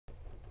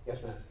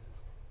Yes, ma'am.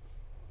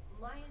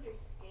 My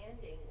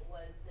understanding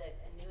was that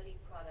annuity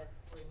products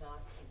were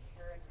not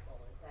inheritable.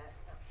 Is that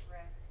not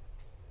correct?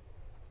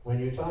 When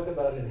you talk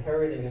about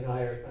inheriting an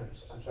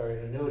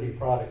annuity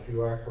product,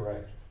 you are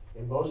correct.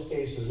 In most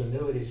cases,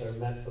 annuities are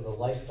meant for the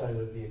lifetime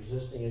of the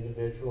existing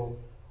individual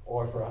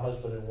or for a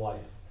husband and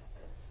wife.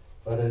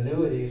 But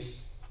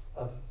annuities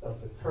of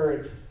the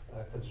current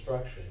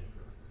construction,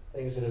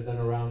 things that have been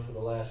around for the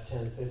last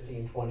 10,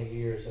 15, 20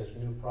 years as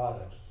new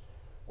products,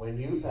 when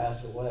you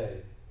pass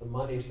away, the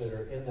monies that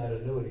are in that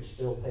annuity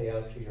still pay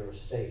out to your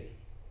estate.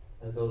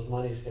 And those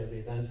monies can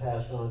be then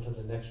passed on to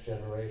the next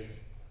generation.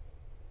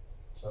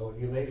 So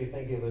you may be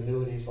thinking of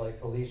annuities like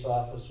police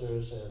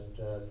officers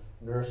and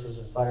nurses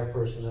and fire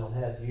personnel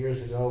had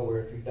years ago,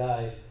 where if you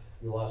died,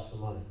 you lost the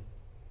money.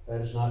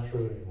 That is not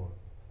true anymore.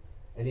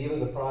 And even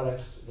the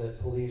products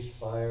that police,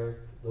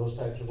 fire, those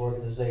types of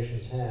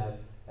organizations have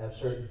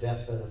certain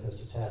death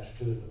benefits attached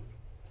to them.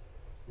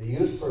 The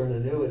use for an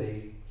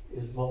annuity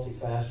is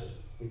multifaceted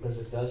because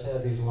it does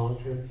have these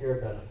long-term care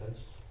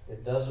benefits,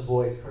 it does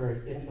avoid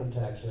current income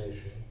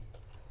taxation,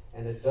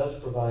 and it does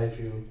provide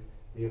you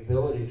the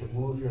ability to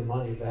move your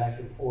money back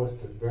and forth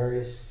to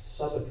various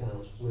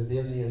sub-accounts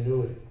within the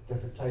annuity,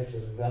 different types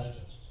of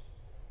investments,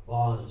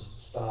 bonds,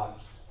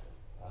 stocks,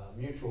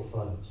 mutual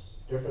funds,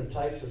 different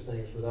types of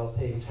things without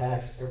paying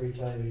tax every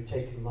time you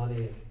take the money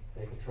and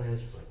make a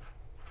transfer.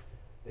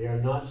 They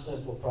are not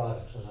simple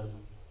products, and I'm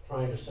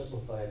trying to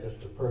simplify it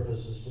just for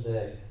purposes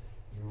today.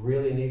 You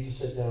really need to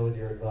sit down with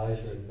your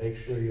advisor and make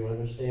sure you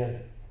understand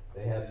it.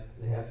 They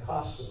have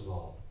costs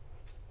involved.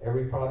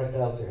 Every product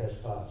out there has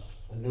costs.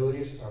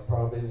 Annuities are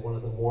probably one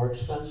of the more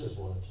expensive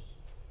ones.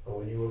 But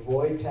when you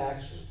avoid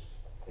taxes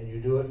and you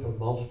do it for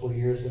multiple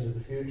years into the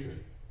future,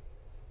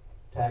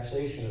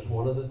 taxation is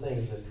one of the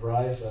things that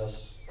drives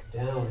us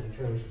down in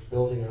terms of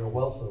building our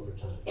wealth over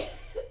time.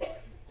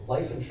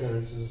 Life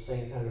insurance is the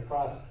same kind of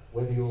product.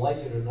 Whether you like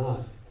it or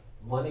not,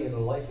 money in a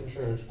life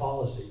insurance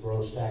policy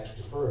grows tax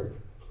deferred.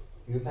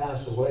 If you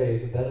pass away,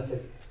 the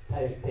benefit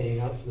paying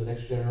out to the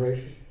next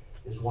generation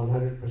is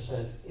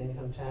 100%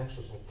 income tax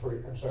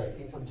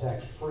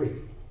free.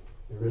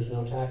 There is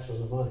no tax on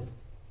the money.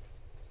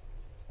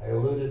 I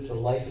alluded to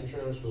life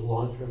insurance with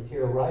long-term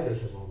care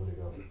riders a moment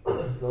ago.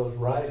 Those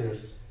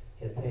riders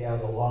can pay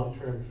out a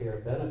long-term care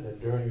benefit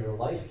during your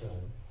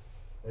lifetime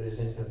that is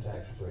income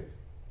tax free.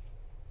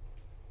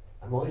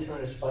 I'm only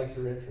trying to spike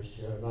your interest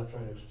here. I'm not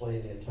trying to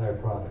explain the entire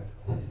product.